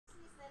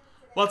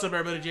What's up,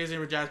 everybody? Jason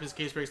for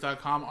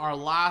JaspysCaseBreaks.com. Our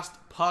last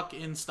puck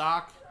in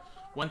stock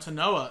went to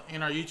Noah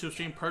in our YouTube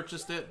stream.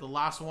 Purchased it. The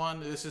last one.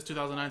 This is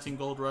 2019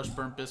 Gold Rush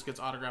Burnt Biscuits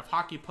autograph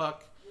hockey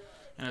puck,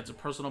 and it's a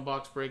personal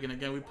box break. And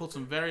again, we pulled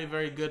some very,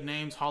 very good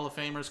names, Hall of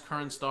Famers,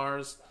 current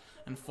stars,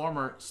 and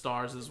former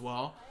stars as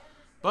well.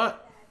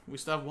 But we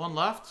still have one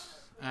left,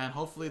 and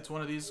hopefully it's one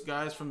of these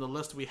guys from the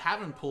list we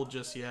haven't pulled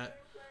just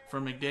yet.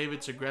 From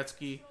McDavid to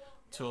Gretzky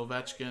to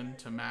Ovechkin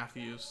to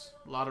Matthews.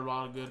 A lot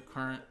of good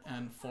current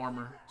and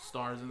former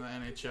stars in the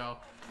NHL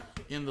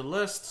in the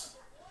list.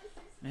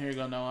 And here you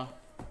go, Noah.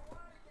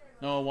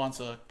 Noah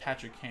wants a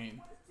Patrick Kane.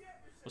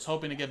 Was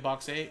hoping to get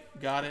box 8.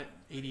 Got it.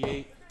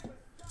 88.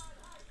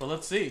 But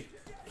let's see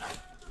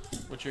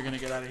what you're going to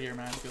get out of here,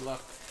 man. Good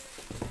luck.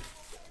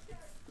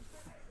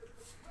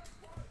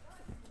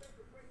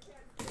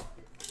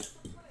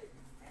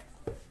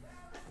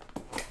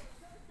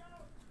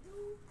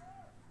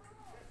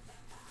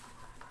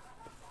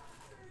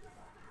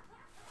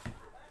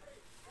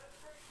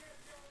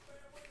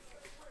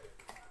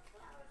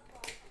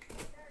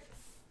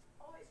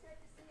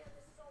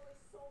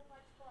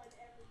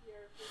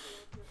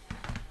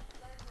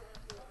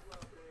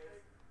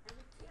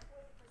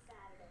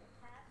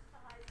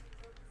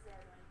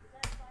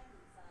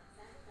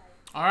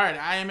 All right,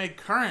 I am a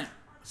current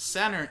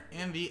center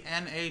in the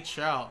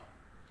NHL.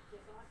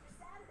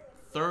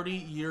 30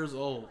 years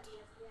old.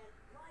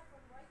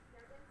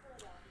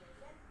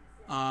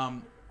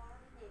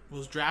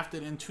 Was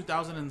drafted in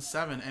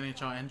 2007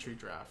 NHL entry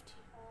draft.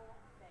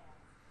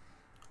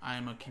 I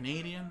am a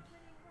Canadian.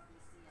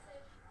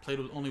 Played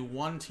with only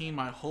one team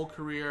my whole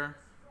career.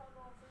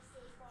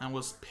 And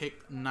was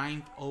picked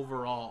 9th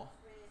overall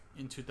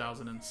in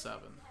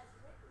 2007.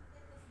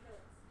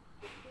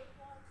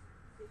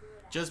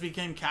 Just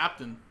became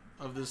captain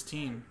of this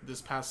team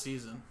this past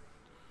season.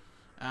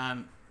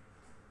 And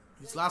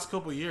these last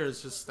couple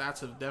years, his stats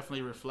have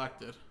definitely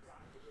reflected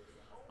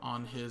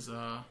on his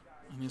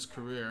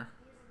career.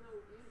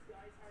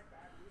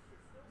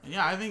 And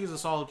yeah, I think he's a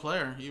solid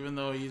player, even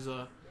though he's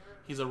a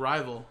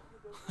rival.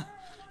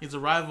 He's a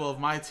rival of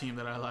my team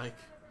that I like.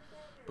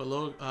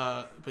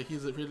 But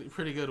he's a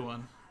pretty good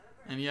one.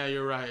 And yeah,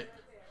 you're right,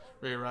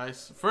 Ray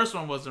Rice. First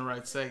one wasn't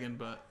right, second,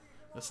 but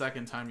the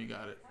second time you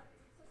got it.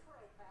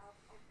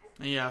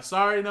 And yeah,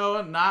 sorry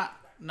Noah,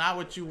 not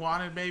what you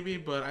wanted maybe,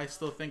 but I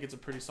still think it's a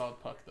pretty solid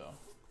puck though.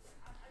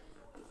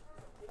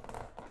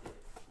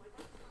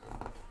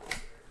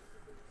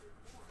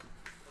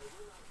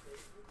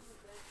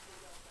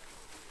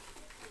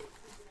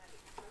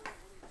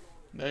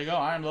 There you go,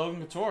 I am Logan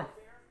Couture.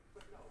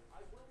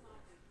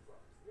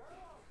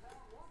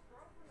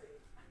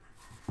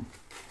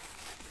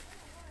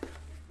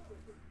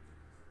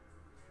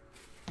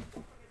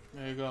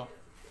 There you go.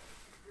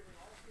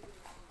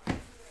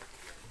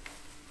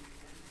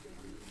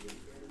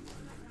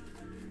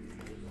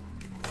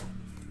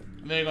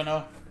 There you go,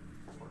 Noah.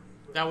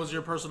 That was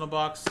your personal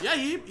box. Yeah,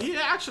 he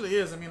actually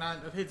is. I mean, I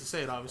hate to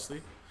say it,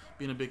 obviously,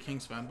 being a big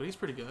Kings fan, but he's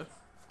pretty good.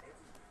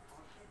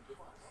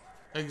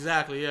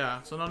 Exactly,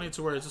 yeah. So no need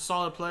to worry. It's a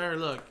solid player.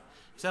 Look,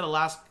 he's had the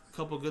last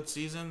couple good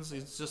seasons.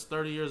 He's just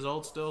 30 years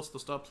old still.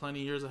 Still have plenty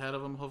of years ahead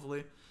of him,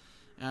 hopefully.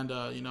 And,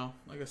 you know,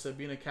 like I said,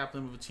 being a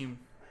captain of a team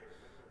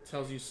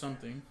tells you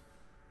something.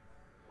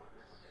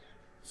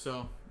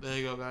 So, there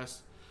you go,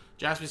 guys.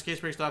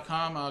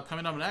 JaspysCaseBreaks.com.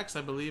 Coming up next,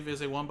 I believe,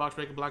 is a one-box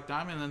break of Black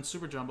Diamond and then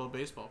Super Jumbo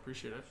Baseball.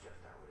 Appreciate it.